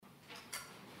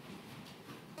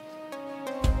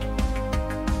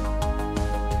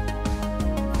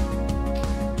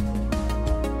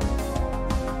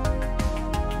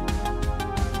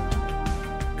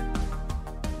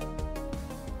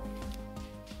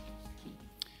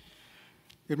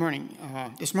Good morning.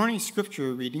 This morning's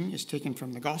scripture reading is taken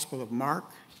from the Gospel of Mark,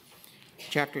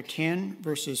 chapter 10,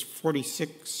 verses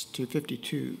 46 to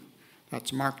 52.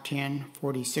 That's Mark 10,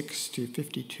 46 to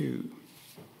 52.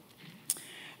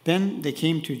 Then they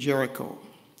came to Jericho.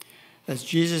 As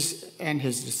Jesus and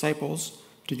his disciples,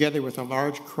 together with a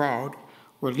large crowd,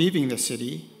 were leaving the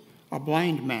city, a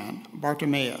blind man,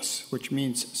 Bartimaeus, which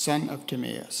means son of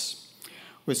Timaeus,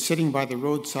 was sitting by the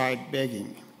roadside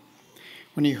begging.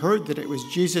 When he heard that it was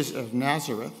Jesus of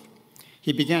Nazareth,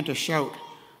 he began to shout,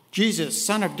 "Jesus,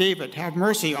 Son of David, have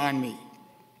mercy on me."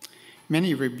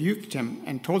 Many rebuked him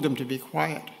and told him to be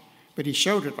quiet, but he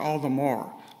shouted all the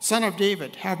more, "Son of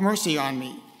David, have mercy on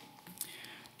me."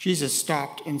 Jesus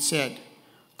stopped and said,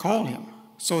 "Call him."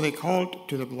 So they called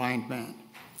to the blind man,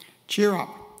 "Cheer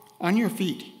up, on your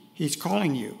feet, he's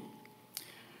calling you."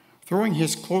 Throwing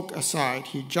his cloak aside,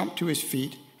 he jumped to his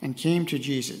feet and came to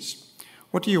Jesus.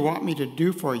 "What do you want me to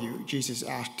do for you?" Jesus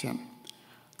asked him.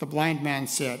 The blind man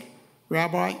said,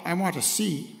 "Rabbi, I want to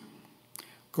see."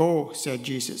 "Go," said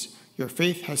Jesus, "your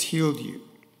faith has healed you."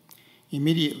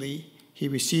 Immediately he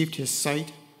received his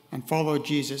sight and followed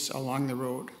Jesus along the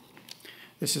road.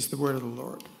 This is the word of the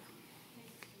Lord.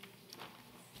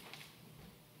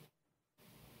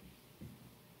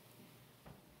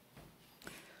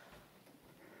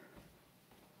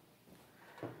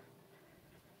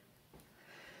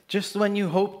 Just when you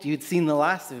hoped you'd seen the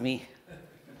last of me.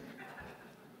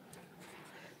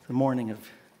 The morning of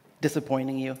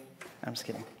disappointing you. I'm just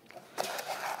kidding.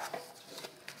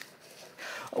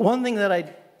 One thing that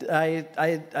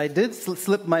I did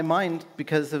slip my mind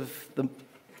because of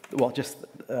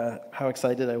how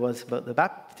excited I was about the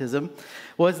baptism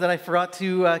was that I forgot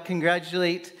to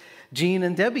congratulate Jean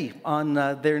and Debbie on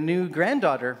their new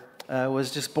granddaughter.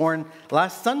 Was just born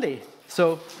last Sunday.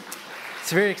 So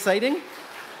it's very exciting.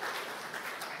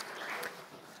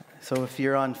 So if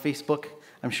you're on Facebook,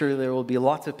 I'm sure there will be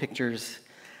lots of pictures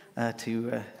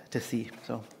to see.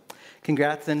 So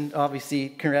congrats, and obviously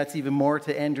congrats even more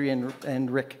to Andrea and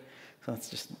Rick. So it's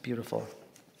just beautiful.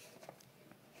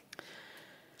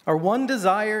 Our one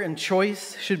desire and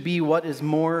choice should be what is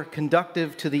more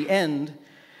conducive to the end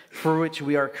for which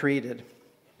we are created.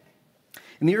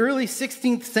 In the early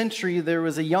 16th century, there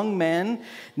was a young man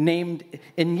named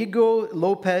Inigo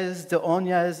Lopez de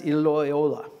Oñaz y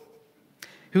Loyola,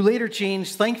 who later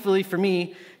changed, thankfully for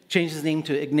me, changed his name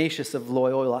to Ignatius of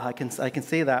Loyola. I can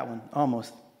say that one,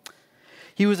 almost.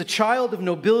 He was a child of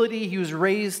nobility. He was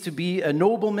raised to be a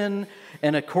nobleman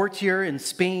and a courtier in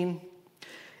Spain.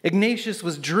 Ignatius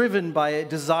was driven by a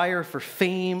desire for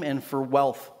fame and for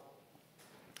wealth.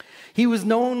 He was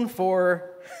known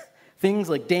for things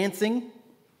like dancing,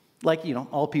 like,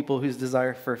 all people whose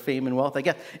desire for fame and wealth. I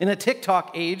guess in a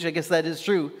TikTok age, I guess that is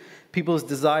true. People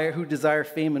who desire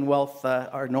fame and wealth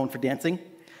are known for dancing,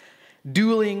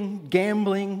 dueling,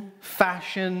 gambling,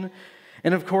 fashion,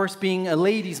 and of course being a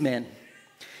ladies' man.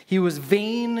 He was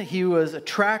vain, he was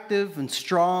attractive and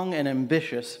strong and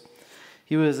ambitious.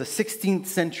 He was a 16th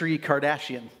century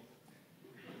Kardashian.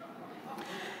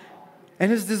 And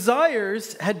his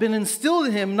desires had been instilled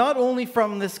in him not only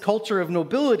from this culture of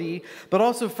nobility, but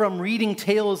also from reading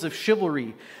tales of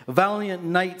chivalry, valiant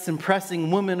knights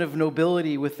impressing women of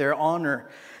nobility with their honor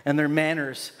and their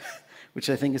manners,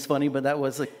 which I think is funny, but that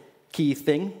was a key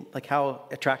thing, like how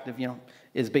attractive,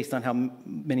 is based on how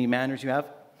many manners you have.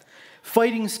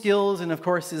 Fighting skills, and of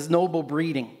course, his noble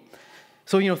breeding.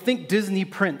 So, think Disney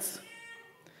Prince,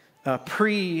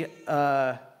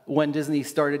 when Disney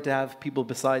started to have people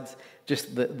besides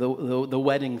just the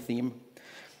wedding theme.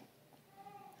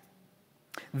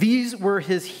 These were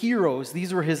his heroes.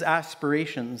 These were his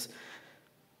aspirations.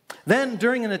 Then,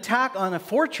 during an attack on a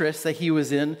fortress that he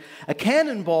was in, a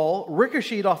cannonball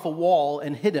ricocheted off a wall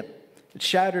and hit him. It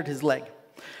shattered his leg.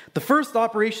 The first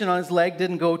operation on his leg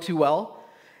didn't go too well.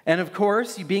 And of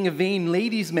course, being a vain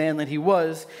ladies' man that he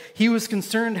was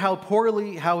concerned how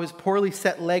his poorly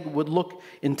set leg would look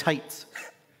in tights.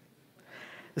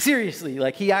 Seriously,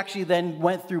 he actually then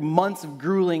went through months of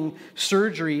grueling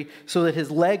surgery so that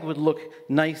his leg would look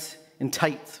nice in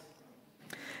tights.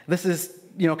 This is,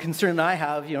 concern I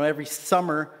have, every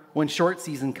summer when short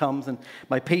season comes and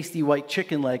my pasty white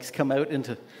chicken legs come out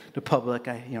into the public.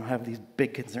 I, have these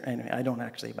big concerns. Anyway, I don't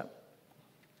actually, but.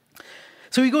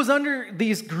 So he goes under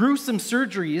these gruesome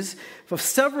surgeries of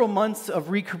several months of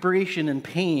recuperation and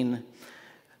pain,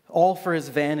 all for his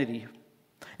vanity.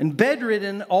 And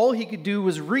bedridden, all he could do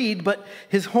was read, but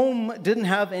his home didn't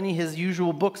have any of his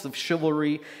usual books of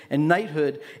chivalry and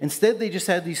knighthood. Instead, they just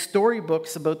had these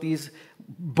storybooks about these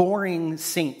boring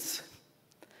saints,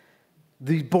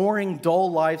 the boring,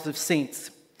 dull lives of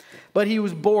saints. But he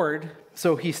was bored,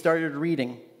 so he started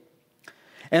reading.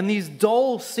 And these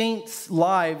dull saints'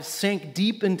 lives sank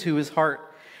deep into his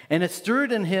heart, and it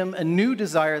stirred in him a new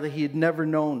desire that he had never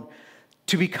known,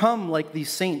 to become like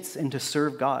these saints and to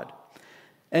serve God.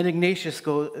 And Ignatius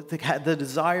the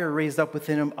desire raised up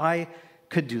within him, I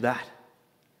could do that.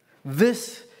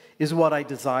 This is what I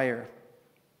desire.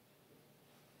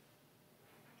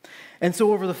 And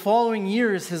so over the following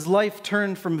years, his life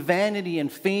turned from vanity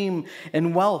and fame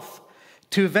and wealth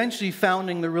to eventually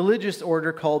founding the religious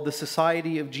order called the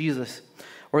Society of Jesus,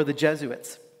 or the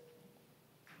Jesuits.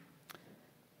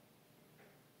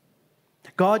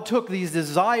 God took these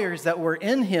desires that were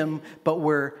in him, but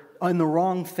were on the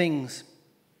wrong things.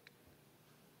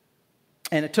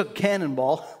 And it took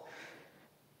Cannonball,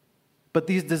 but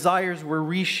these desires were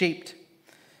reshaped.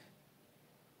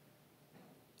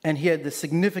 And he had the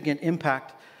significant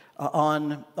impact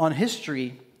on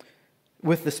history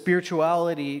with the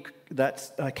spirituality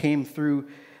that came through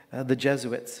the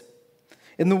Jesuits.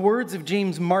 In the words of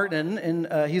James Martin,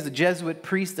 and he's a Jesuit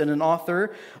priest and an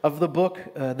author of the book,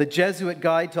 The Jesuit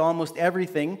Guide to Almost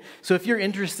Everything. So if you're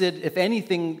interested, if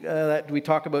anything that we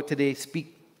talk about today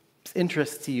speaks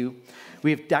interest to you,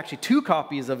 we have actually 2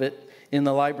 copies of it in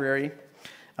the library,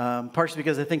 partially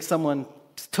because I think someone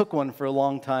took one for a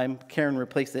long time. Karen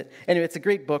replaced it. Anyway, it's a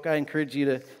great book. I encourage you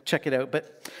to check it out.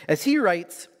 But as he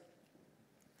writes,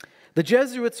 the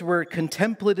Jesuits were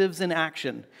contemplatives in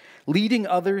action, leading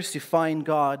others to find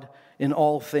God in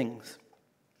all things.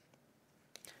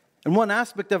 And one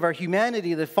aspect of our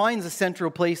humanity that finds a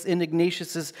central place in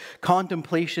Ignatius's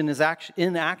contemplation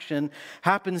in action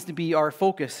happens to be our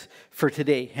focus for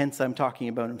today. Hence, I'm talking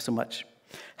about him so much.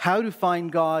 How to find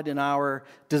God in our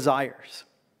desires.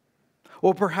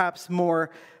 Or perhaps more,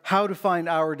 how to find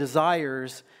our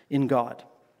desires in God.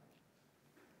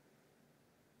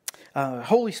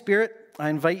 Holy Spirit, I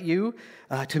invite you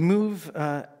to move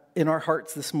in our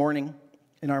hearts this morning,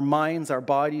 in our minds, our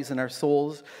bodies, and our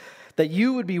souls, that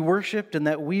you would be worshiped and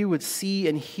that we would see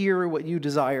and hear what you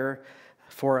desire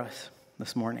for us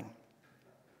this morning.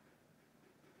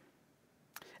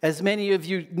 As many of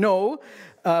you know,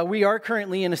 we are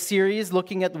currently in a series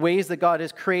looking at the ways that God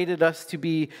has created us to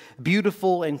be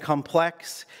beautiful and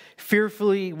complex,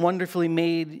 fearfully, wonderfully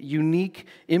made, unique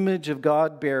image of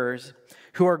God bearers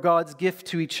who are God's gift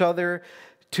to each other,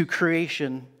 to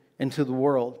creation, and to the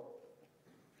world.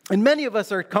 And many of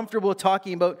us are comfortable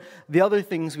talking about the other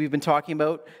things we've been talking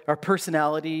about, our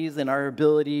personalities and our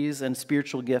abilities and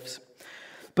spiritual gifts.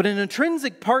 But an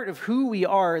intrinsic part of who we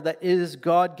are that is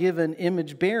God-given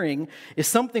image bearing is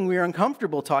something we are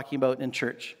uncomfortable talking about in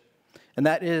church, and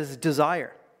that is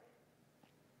desire.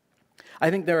 I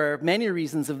think there are many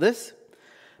reasons of this.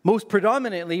 Most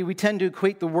predominantly, we tend to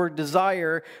equate the word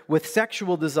desire with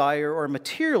sexual desire or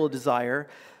material desire,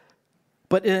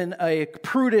 but in a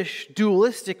prudish,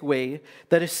 dualistic way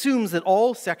that assumes that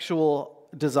all sexual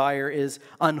desire is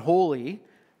unholy,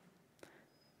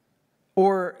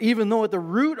 or even though at the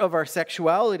root of our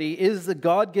sexuality is the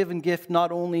God-given gift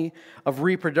not only of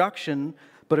reproduction,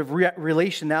 but of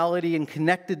relationality and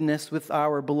connectedness with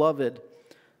our beloved,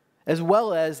 as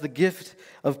well as the gift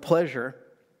of pleasure.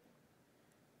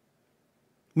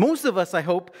 Most of us, I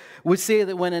hope, would say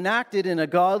that when enacted in a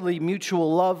godly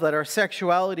mutual love that our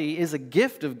sexuality is a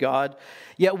gift of God,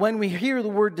 yet when we hear the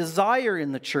word desire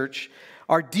in the church,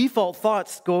 our default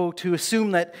thoughts go to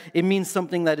assume that it means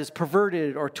something that is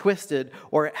perverted or twisted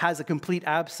or it has a complete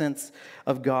absence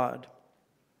of God.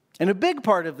 And a big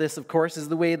part of this, of course, is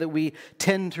the way that we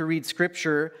tend to read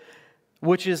Scripture,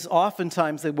 which is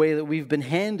oftentimes the way that we've been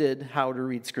handed how to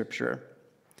read Scripture.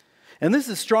 And this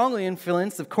is strongly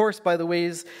influenced, of course, by the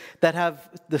ways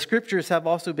that the Scriptures have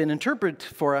also been interpreted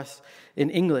for us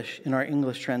in English, in our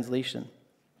English translation.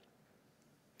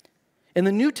 In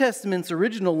the New Testament's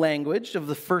original language of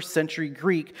the first century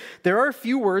Greek, there are a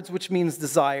few words which means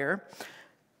desire.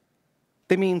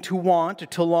 They mean to want, or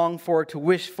to long for, to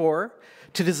wish for,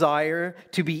 to desire,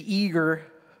 to be eager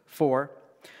for.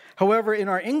 However, in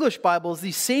our English Bibles,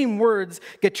 these same words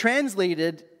get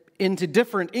translated into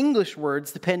different English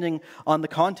words depending on the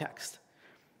context.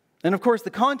 And of course, the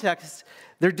context,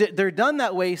 they're done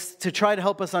that way to try to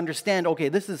help us understand, okay,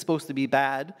 this is supposed to be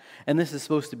bad, and this is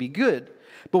supposed to be good.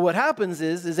 But what happens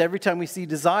is every time we see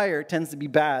desire, it tends to be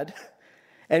bad.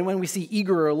 And when we see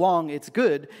eager or long, it's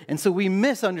good. And so we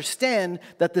misunderstand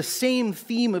that the same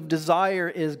theme of desire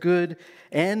is good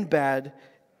and bad,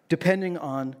 depending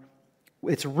on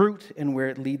its root and where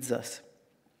it leads us.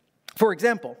 For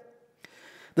example,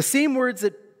 the same words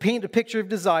that paint a picture of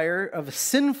desire of a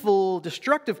sinful,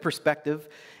 destructive perspective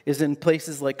is in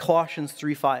places like Colossians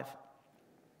 3:5.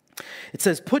 It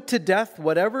says, put to death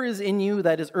whatever is in you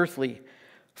that is earthly: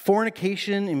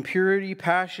 fornication, impurity,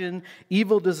 passion,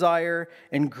 evil desire,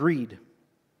 and greed.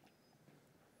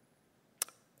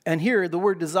 And here, the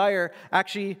word desire,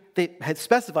 actually, they had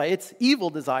specified it's evil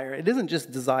desire. It isn't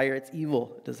just desire, it's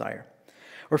evil desire.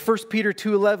 Or 1 Peter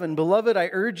 2:11, beloved, I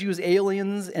urge you as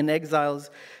aliens and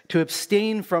exiles to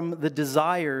abstain from the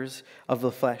desires of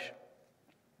the flesh.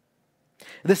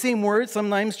 The same word,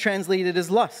 sometimes translated as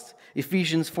lust.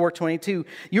 Ephesians 4:22,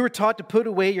 you were taught to put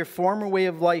away your former way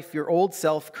of life, your old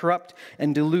self, corrupt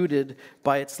and deluded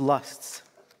by its lusts.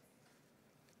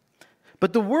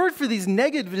 But the word for these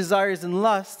negative desires and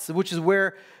lusts, which is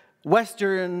where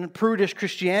Western prudish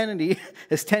Christianity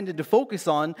has tended to focus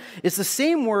on, is the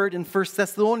same word in 1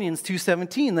 Thessalonians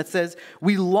 2:17 that says,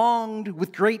 we longed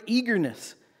with great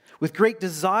eagerness, with great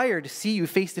desire to see you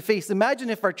face to face. Imagine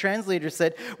if our translator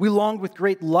said, we longed with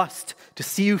great lust to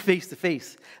see you face to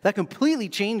face. That completely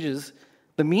changes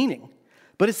the meaning,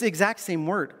 but it's the exact same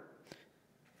word.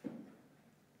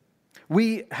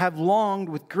 We have longed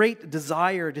with great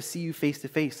desire to see you face to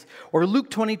face. Or Luke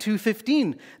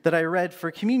 22:15 that I read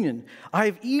for communion.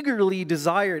 I've desiredly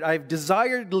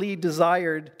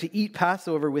desired to eat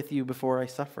Passover with you before I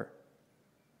suffer.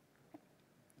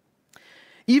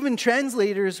 Even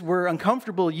translators were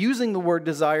uncomfortable using the word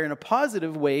desire in a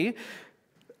positive way,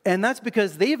 and that's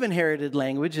because they've inherited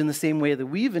language in the same way that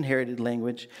we've inherited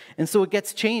language, and so it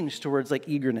gets changed towards like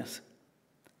eagerness,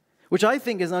 which I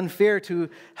think is unfair to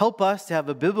help us to have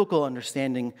a biblical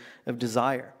understanding of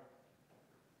desire.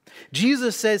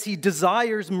 Jesus says he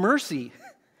desires mercy.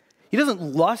 He doesn't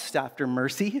lust after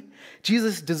mercy.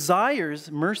 Jesus desires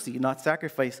mercy, not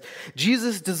sacrifice.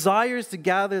 Jesus desires to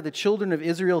gather the children of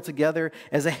Israel together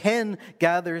as a hen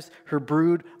gathers her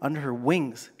brood under her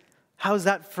wings. How is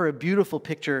that for a beautiful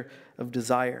picture of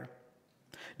desire?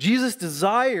 Jesus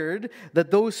desired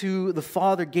that those who the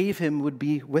Father gave him would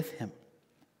be with him.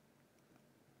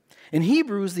 In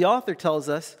Hebrews, the author tells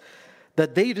us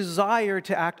that they desire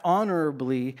to act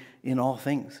honorably in all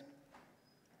things.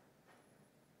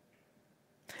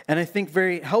 And I think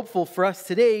very helpful for us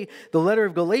today, the letter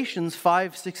of Galatians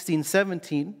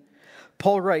 5:16-17,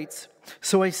 Paul writes,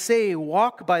 so I say,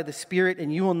 walk by the Spirit,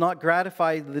 and you will not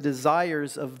gratify the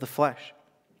desires of the flesh.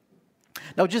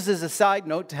 Now, just as a side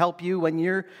note to help you when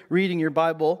you're reading your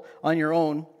Bible on your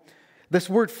own, this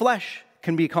word flesh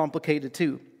can be complicated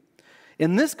too.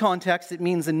 In this context, it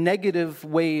means the negative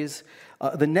ways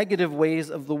of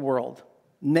the world,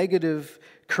 negative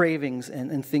cravings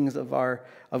and things of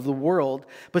the world.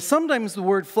 But sometimes the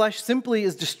word flesh simply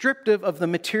is descriptive of the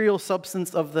material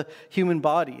substance of the human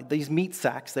body, these meat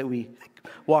sacks that we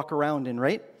walk around in,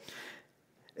 right?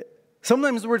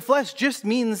 Sometimes the word flesh just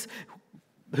means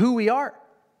who we are.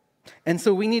 And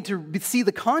so we need to see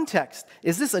the context.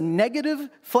 Is this a negative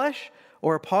flesh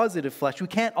or a positive flesh? We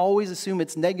can't always assume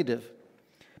it's negative,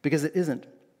 because it isn't.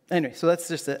 Anyway, so that's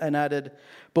just an added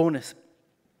bonus.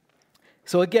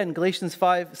 So again, Galatians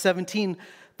 5:17,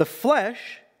 the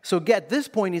flesh, so at this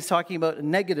point he's talking about a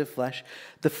negative flesh.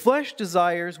 The flesh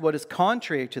desires what is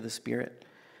contrary to the Spirit,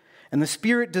 and the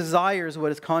Spirit desires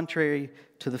what is contrary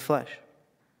to the flesh.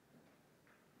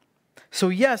 So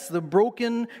yes, the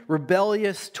broken,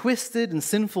 rebellious, twisted, and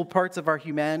sinful parts of our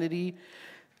humanity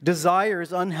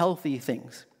desires unhealthy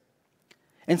things.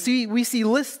 And see, we see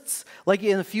lists, like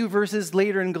in a few verses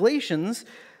later in Galatians,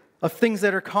 of things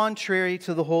that are contrary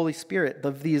to the Holy Spirit,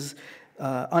 of these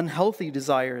unhealthy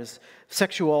desires: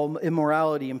 sexual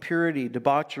immorality, impurity,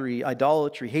 debauchery,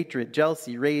 idolatry, hatred,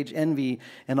 jealousy, rage, envy,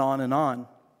 and on and on.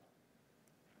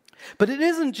 But it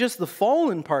isn't just the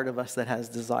fallen part of us that has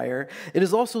desire. It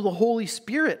is also the Holy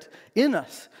Spirit in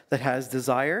us that has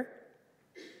desire.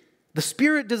 The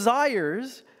Spirit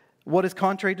desires what is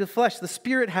contrary to the flesh. The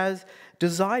Spirit has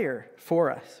desire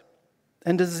for us.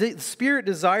 And the Spirit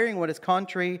desiring what is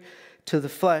contrary to the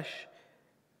flesh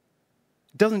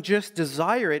doesn't just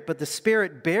desire it, but the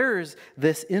Spirit bears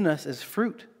this in us as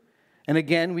fruit. And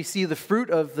again, we see the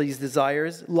fruit of these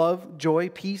desires: love, joy,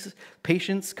 peace,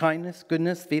 patience, kindness,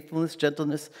 goodness, faithfulness,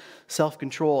 gentleness,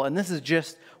 self-control. And this is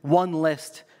just one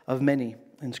list of many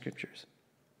in Scriptures.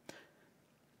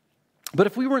 But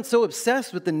if we weren't so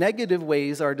obsessed with the negative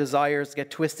ways our desires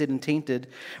get twisted and tainted,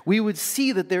 we would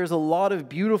see that there's a lot of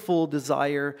beautiful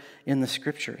desire in the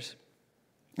Scriptures.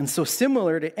 And so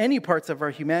similar to any parts of our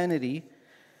humanity,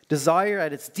 desire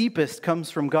at its deepest comes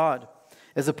from God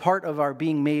as a part of our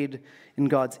being made in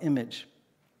God's image.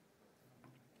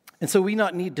 And so we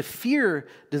not need to fear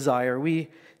desire, we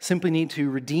simply need to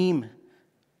redeem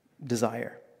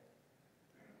desire.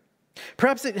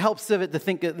 Perhaps it helps to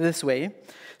think it this way.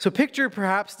 So picture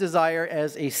perhaps desire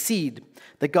as a seed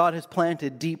that God has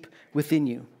planted deep within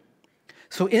you.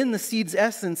 So in the seed's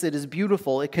essence, it is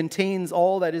beautiful. It contains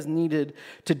all that is needed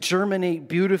to germinate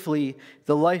beautifully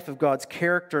the life of God's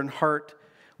character and heart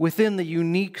within the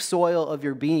unique soil of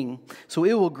your being. So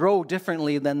it will grow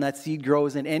differently than that seed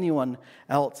grows in anyone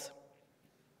else.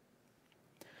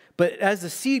 But as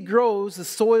the seed grows, the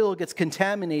soil gets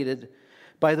contaminated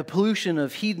by the pollution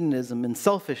of hedonism and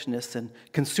selfishness and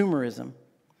consumerism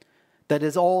that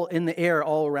is all in the air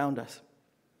all around us.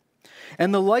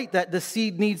 And the light that the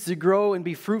seed needs to grow and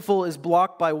be fruitful is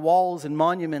blocked by walls and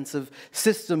monuments of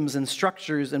systems and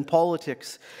structures and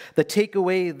politics that take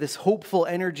away this hopeful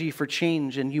energy for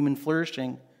change and human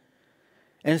flourishing,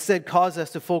 and instead cause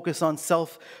us to focus on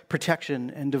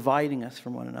self-protection and dividing us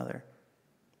from one another.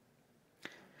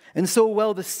 And so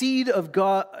while the seed of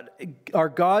God, our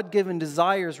God-given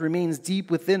desires, remains deep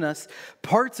within us,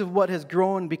 parts of what has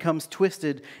grown becomes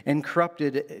twisted and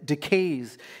corrupted, it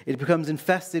decays, it becomes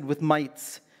infested with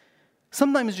mites.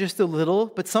 Sometimes just a little,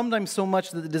 but sometimes so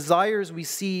much that the desires we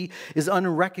see is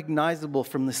unrecognizable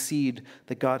from the seed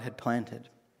that God had planted.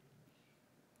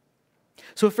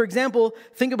 So for example,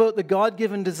 think about the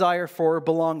God-given desire for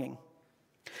belonging.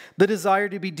 The desire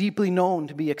to be deeply known,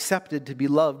 to be accepted, to be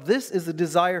loved. This is a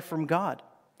desire from God.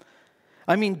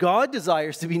 I mean, God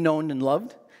desires to be known and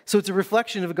loved. So it's a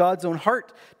reflection of God's own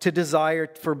heart to desire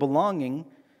for belonging.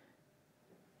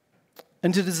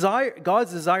 And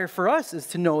God's desire for us is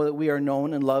to know that we are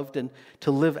known and loved and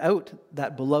to live out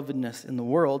that belovedness in the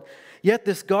world. Yet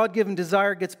this God-given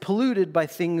desire gets polluted by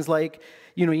things like,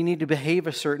 you need to behave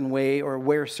a certain way or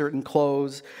wear certain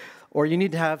clothes, or you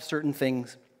need to have certain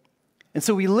things. And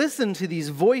so we listen to these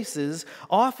voices,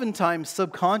 oftentimes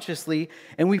subconsciously,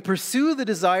 and we pursue the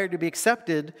desire to be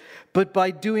accepted, but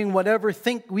by doing whatever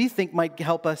we think might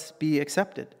help us be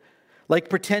accepted. Like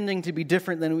pretending to be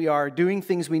different than we are, doing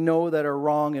things we know that are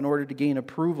wrong in order to gain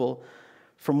approval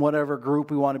from whatever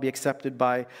group we want to be accepted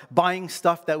by, buying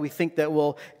stuff that we think that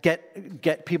will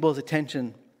get people's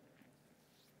attention.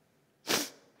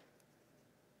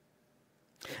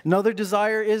 Another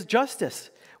desire is justice.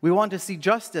 We want to see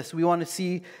justice. We want to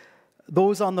see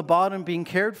those on the bottom being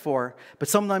cared for. But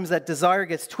sometimes that desire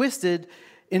gets twisted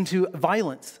into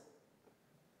violence,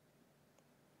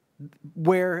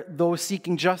 where those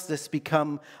seeking justice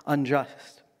become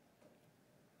unjust.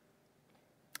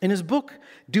 In his book,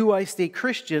 Do I Stay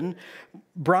Christian,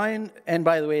 Brian, and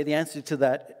by the way, the answer to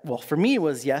that, well, for me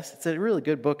was yes. It's a really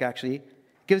good book, actually. It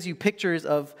gives you pictures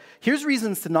of, here's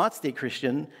reasons to not stay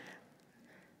Christian,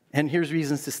 and here's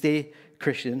reasons to stay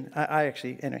Christian.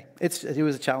 Anyway, it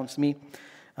was a challenge to me,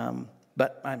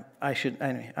 but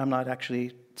I'm not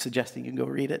actually suggesting you go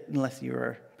read it unless you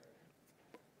are,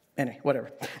 anyway,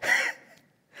 whatever.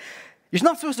 You're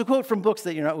not supposed to quote from books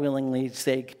that you're not willingly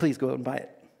say, please go out and buy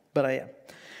it, but I am.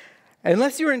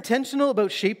 Unless you're intentional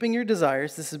about shaping your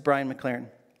desires, this is Brian McLaren.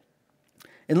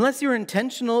 Unless you're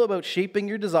intentional about shaping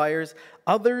your desires,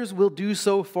 others will do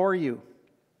so for you.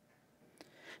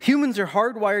 Humans are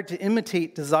hardwired to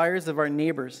imitate desires of our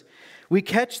neighbors. We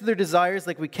catch their desires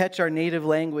like we catch our native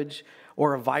language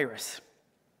or a virus.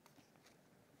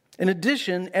 In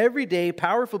addition, every day,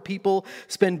 powerful people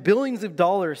spend billions of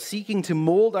dollars seeking to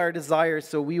mold our desires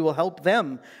so we will help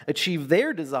them achieve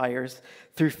their desires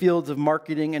through fields of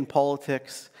marketing and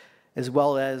politics, as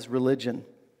well as religion.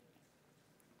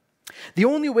 The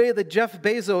only way that Jeff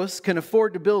Bezos can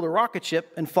afford to build a rocket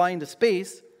ship and fly into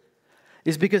space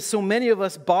is because so many of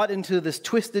us bought into this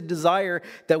twisted desire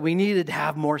that we needed to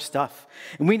have more stuff.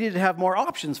 And we needed to have more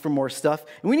options for more stuff.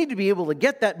 And we need to be able to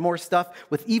get that more stuff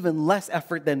with even less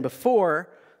effort than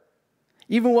before,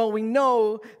 even while we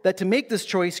know that to make this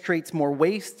choice creates more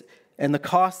waste and the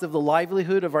cost of the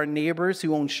livelihood of our neighbors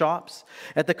who own shops,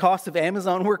 at the cost of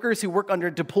Amazon workers who work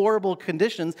under deplorable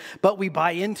conditions, but we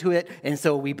buy into it, and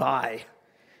so we buy.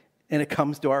 And it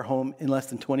comes to our home in less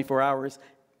than 24 hours.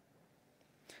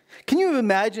 Can you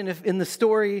imagine if in the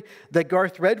story that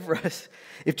Garth read for us,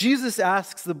 if Jesus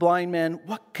asks the blind man,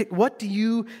 what do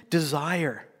you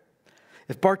desire?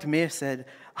 If Bartimaeus said,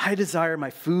 I desire my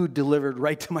food delivered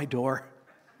right to my door.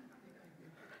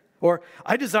 Or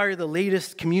I desire the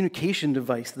latest communication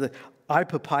device, the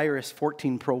iPapyrus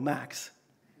 14 Pro Max.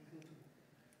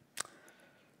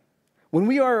 When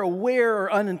we are aware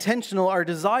or unintentional, our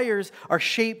desires are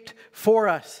shaped for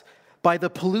us by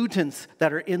the pollutants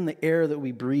that are in the air that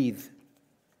we breathe.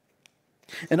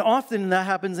 And often that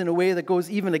happens in a way that goes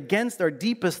even against our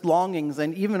deepest longings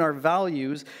and even our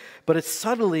values, but it's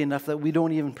subtly enough that we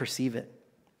don't even perceive it.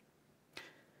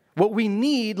 What we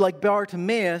need, like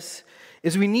Bartimaeus,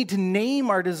 is we need to name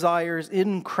our desires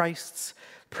in Christ's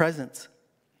presence.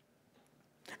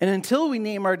 And until we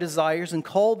name our desires and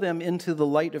call them into the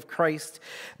light of Christ,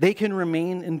 they can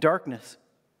remain in darkness.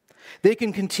 They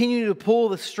can continue to pull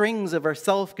the strings of our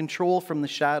self-control from the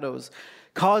shadows,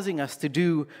 causing us to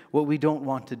do what we don't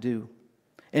want to do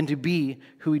and to be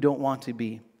who we don't want to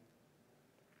be.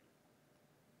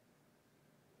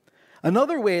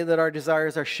 Another way that our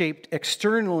desires are shaped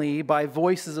externally by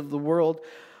voices of the world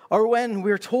are when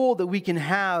we're told that we can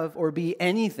have or be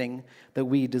anything that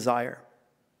we desire.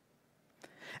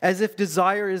 As if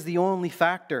desire is the only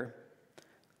factor.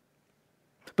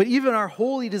 But even our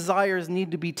holy desires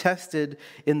need to be tested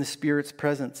in the Spirit's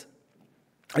presence.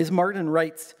 As Martin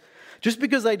writes, just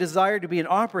because I desire to be an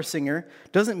opera singer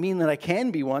doesn't mean that I can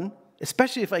be one,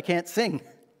 especially if I can't sing.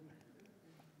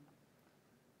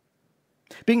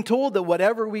 Being told that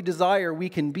whatever we desire we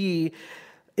can be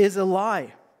is a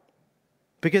lie,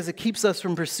 because it keeps us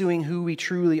from pursuing who we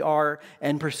truly are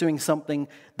and pursuing something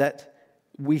that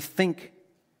we think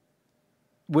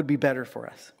would be better for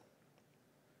us.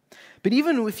 But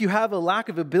even if you have a lack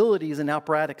of abilities in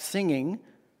operatic singing,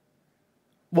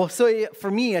 well, so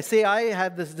for me, I say I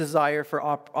have this desire for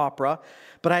opera,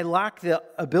 but I lack the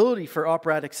ability for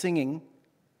operatic singing,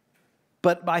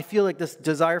 but I feel like this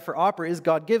desire for opera is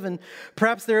God-given.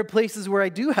 Perhaps there are places where I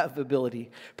do have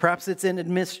ability. Perhaps it's in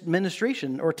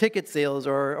administration or ticket sales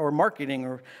or marketing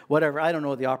or whatever. I don't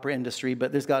know the opera industry,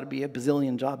 but there's got to be a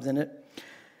bazillion jobs in it.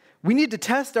 We need to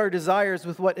test our desires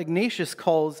with what Ignatius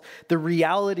calls the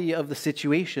reality of the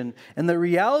situation. And the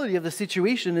reality of the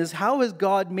situation is, how has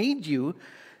God made you?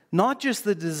 Not just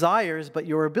the desires, but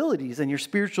your abilities and your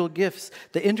spiritual gifts,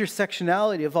 the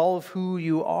intersectionality of all of who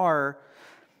you are.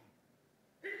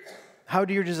 How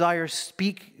do your desires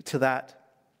speak to that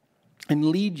and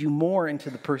lead you more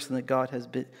into the person that God has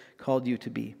called you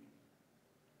to be?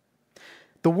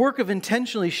 The work of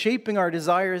intentionally shaping our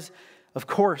desires, of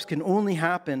course, can only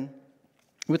happen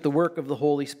with the work of the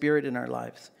Holy Spirit in our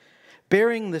lives,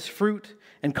 bearing this fruit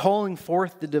and calling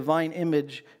forth the divine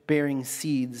image bearing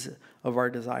seeds of our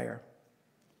desire.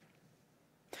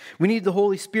 We need the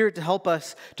Holy Spirit to help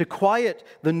us to quiet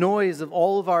the noise of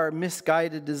all of our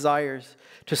misguided desires,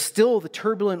 to still the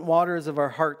turbulent waters of our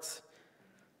hearts,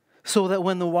 so that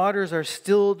when the waters are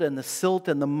stilled and the silt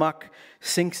and the muck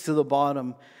sinks to the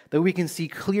bottom, that we can see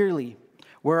clearly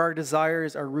where our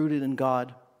desires are rooted in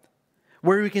God,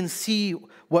 where we can see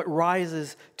what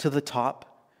rises to the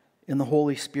top in the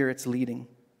Holy Spirit's leading.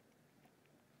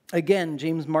 Again,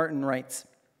 James Martin writes,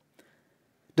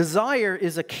 desire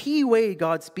is a key way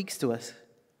God speaks to us.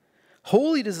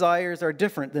 Holy desires are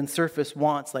different than surface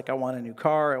wants, like I want a new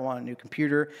car, I want a new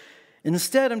computer.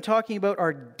 Instead, I'm talking about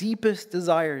our deepest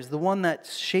desires, the one that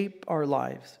shape our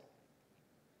lives.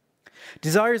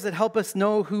 Desires that help us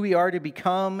know who we are to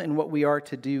become and what we are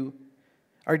to do.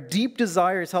 Our deep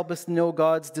desires help us know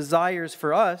God's desires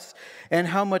for us and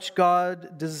how much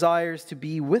God desires to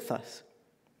be with us.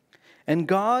 And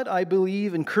God, I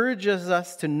believe, encourages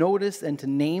us to notice and to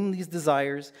name these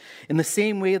desires in the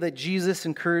same way that Jesus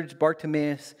encouraged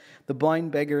Bartimaeus, the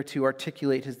blind beggar, to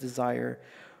articulate his desire.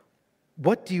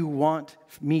 What do you want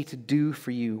me to do for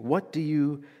you? What do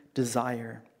you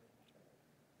desire?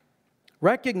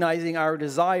 Recognizing our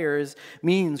desires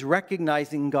means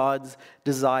recognizing God's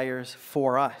desires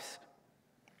for us.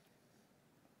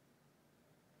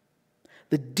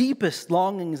 The deepest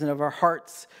longings of our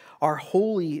hearts are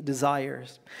holy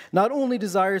desires. Not only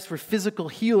desires for physical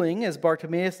healing, as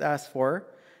Bartimaeus asked for,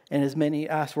 and as many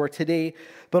ask for today,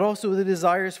 but also the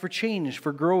desires for change,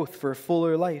 for growth, for a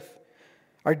fuller life.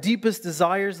 Our deepest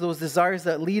desires, those desires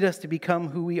that lead us to become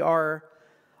who we are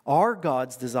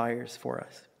God's desires for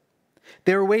us.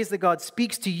 There are ways that God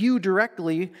speaks to you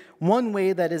directly. One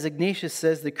way that, as Ignatius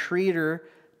says, the Creator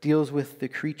deals with the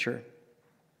creature.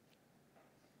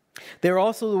 They're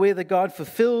also the way that God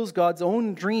fulfills God's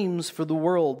own dreams for the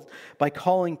world by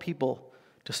calling people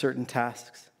to certain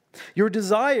tasks. Your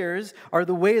desires are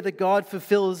the way that God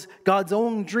fulfills God's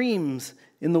own dreams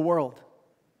in the world.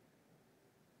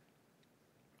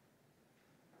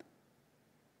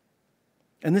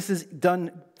 And this is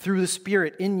done through the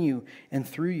Spirit in you and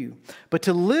through you. But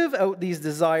to live out these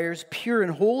desires, pure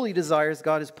and holy desires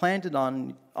God has planted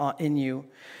in you,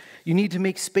 you need to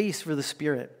make space for the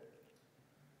Spirit.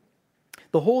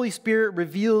 The Holy Spirit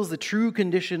reveals the true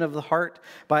condition of the heart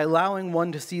by allowing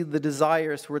one to see the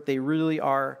desires for what they really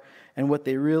are and what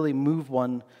they really move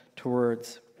one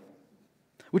towards.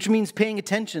 Which means paying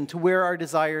attention to where our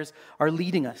desires are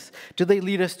leading us. Do they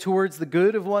lead us towards the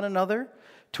good of one another?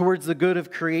 Towards the good of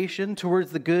creation?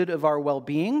 Towards the good of our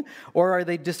well-being? Or are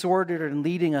they disordered and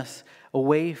leading us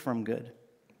away from good?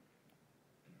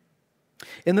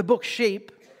 In the book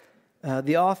Shape,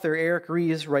 The author Eric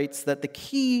Ries writes that the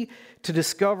key is to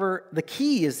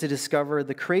discover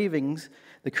the cravings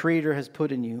the Creator has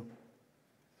put in you.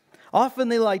 Often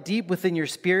they lie deep within your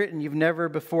spirit, and you've never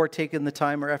before taken the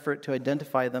time or effort to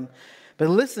identify them. But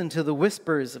listen to the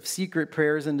whispers of secret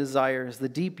prayers and desires, the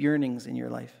deep yearnings in your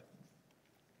life.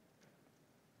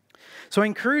 So I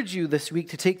encourage you this week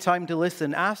to take time to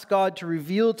listen. Ask God to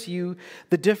reveal to you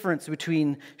the difference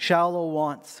between shallow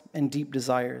wants and deep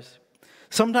desires.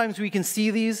 Sometimes we can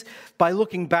see these by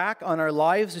looking back on our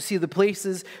lives to see the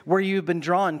places where you've been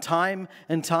drawn time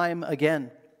and time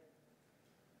again.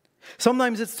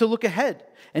 Sometimes it's to look ahead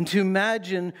and to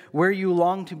imagine where you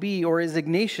long to be, or as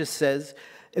Ignatius says,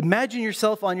 imagine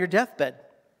yourself on your deathbed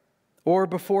or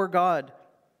before God.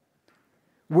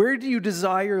 Where do you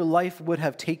desire life would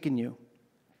have taken you?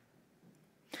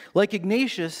 Like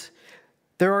Ignatius,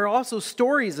 there are also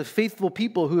stories of faithful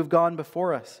people who have gone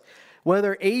before us,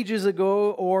 whether ages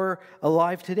ago or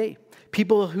alive today.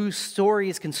 People whose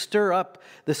stories can stir up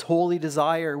this holy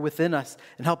desire within us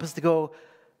and help us to go,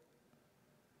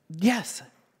 yes,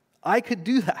 I could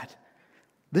do that.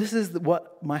 This is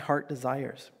what my heart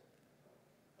desires.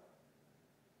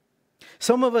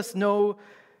 Some of us know,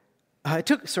 it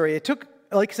took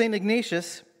like St.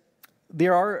 Ignatius,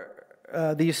 there are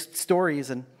these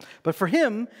stories, but for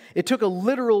him, it took a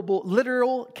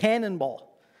literal cannonball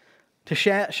to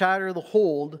shatter the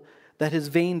hold that his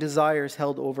vain desires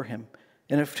held over him,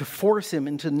 and to force him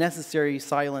into necessary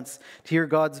silence, to hear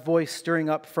God's voice stirring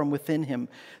up from within him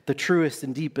the truest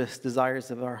and deepest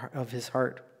desires of his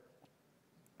heart.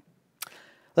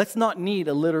 Let's not need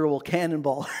a literal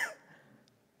cannonball.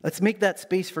 Let's make that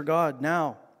space for God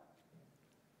now.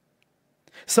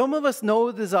 Some of us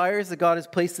know the desires that God has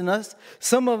placed in us.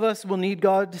 Some of us will need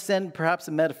God to send perhaps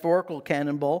a metaphorical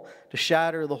cannonball to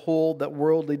shatter the hold that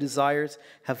worldly desires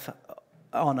have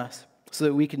on us, so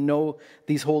that we can know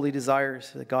these holy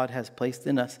desires that God has placed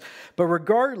in us. But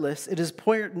regardless, it is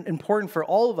important for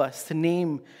all of us to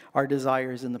name our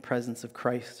desires in the presence of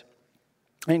Christ.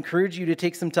 I encourage you to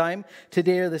take some time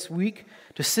today or this week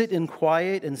to sit in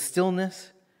quiet and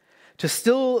stillness, to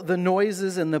still the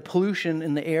noises and the pollution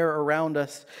in the air around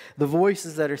us, the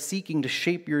voices that are seeking to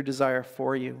shape your desire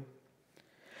for you.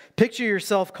 Picture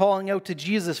yourself calling out to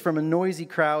Jesus from a noisy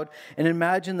crowd, and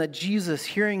imagine that Jesus,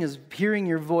 hearing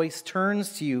your voice,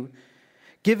 turns to you,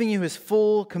 giving you his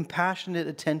full, compassionate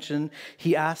attention.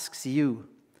 He asks you,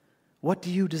 what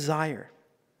do you desire?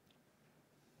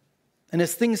 And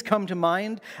as things come to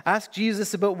mind, ask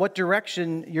Jesus about what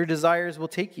direction your desires will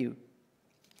take you.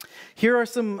 Here are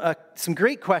some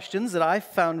great questions that I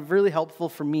found really helpful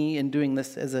for me in doing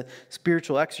this as a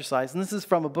spiritual exercise. And this is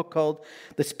from a book called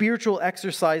The Spiritual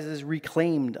Exercises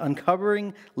Reclaimed,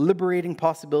 Uncovering Liberating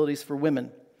Possibilities for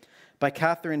Women by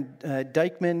Catherine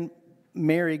Dykman,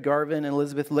 Mary Garvin, and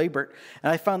Elizabeth Labert.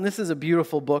 And I found this is a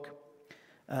beautiful book.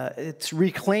 It's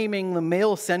reclaiming the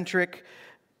male-centric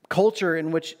culture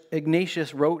in which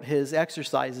Ignatius wrote his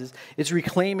exercises. It's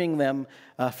reclaiming them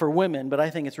for women, but I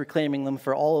think it's reclaiming them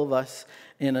for all of us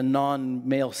in a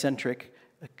non-male-centric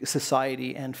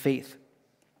society and faith.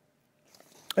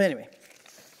 Anyway,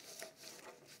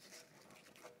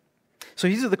 so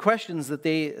these are the questions that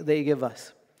they give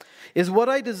us. Is what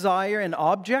I desire an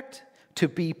object to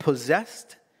be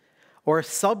possessed, or a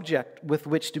subject with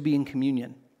which to be in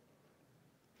communion?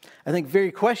 I think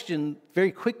very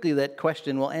quickly that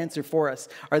question will answer for us.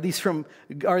 Are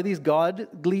these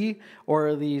godly, or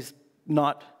are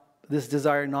this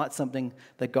desire not something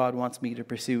that God wants me to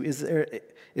pursue?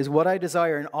 Is what I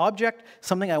desire an object,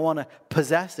 something I want to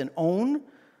possess and own,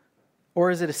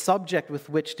 or is it a subject with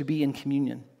which to be in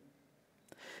communion?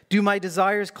 Do my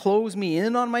desires close me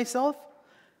in on myself,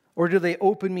 or do they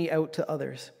open me out to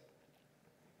others?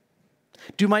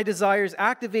 Do my desires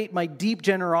activate my deep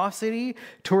generosity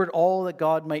toward all that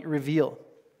God might reveal?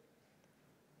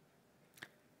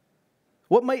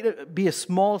 What might be a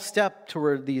small step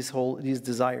toward these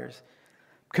desires?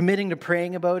 Committing to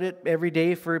praying about it every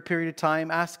day for a period of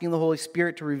time, asking the Holy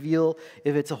Spirit to reveal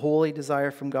if it's a holy desire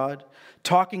from God,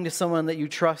 talking to someone that you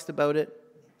trust about it.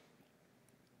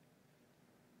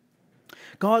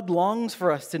 God longs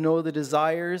for us to know the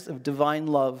desires of divine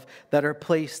love that are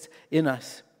placed in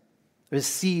us as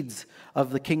seeds of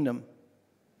the kingdom,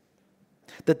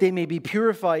 that they may be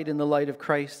purified in the light of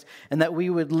Christ, and that we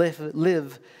would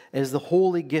live as the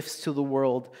holy gifts to the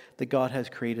world that God has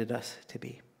created us to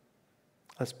be.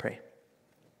 Let's pray.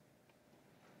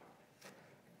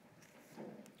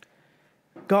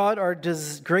 God, our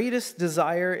greatest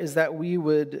desire is that we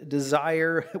would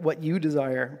desire what you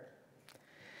desire.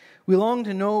 We long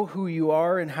to know who you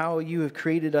are and how you have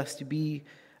created us to be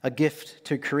a gift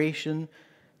to creation,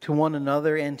 to one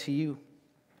another and to you.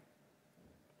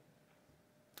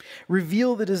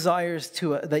 Reveal the desires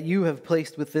that you have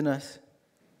placed within us.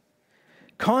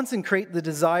 Consecrate the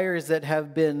desires that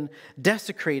have been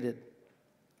desecrated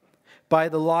by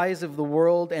the lies of the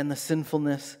world and the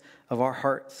sinfulness of our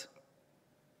hearts.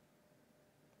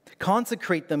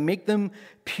 Consecrate them, make them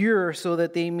pure so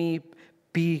that they may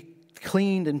be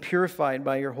cleaned and purified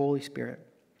by your Holy Spirit,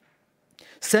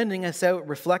 sending us out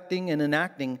reflecting and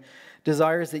enacting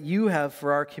desires that you have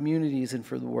for our communities and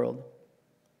for the world.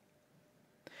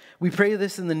 We pray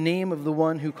this in the name of the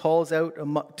one who calls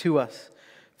out to us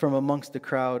from amongst the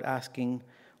crowd, asking,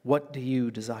 "What do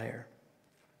you desire?"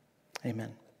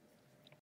 Amen.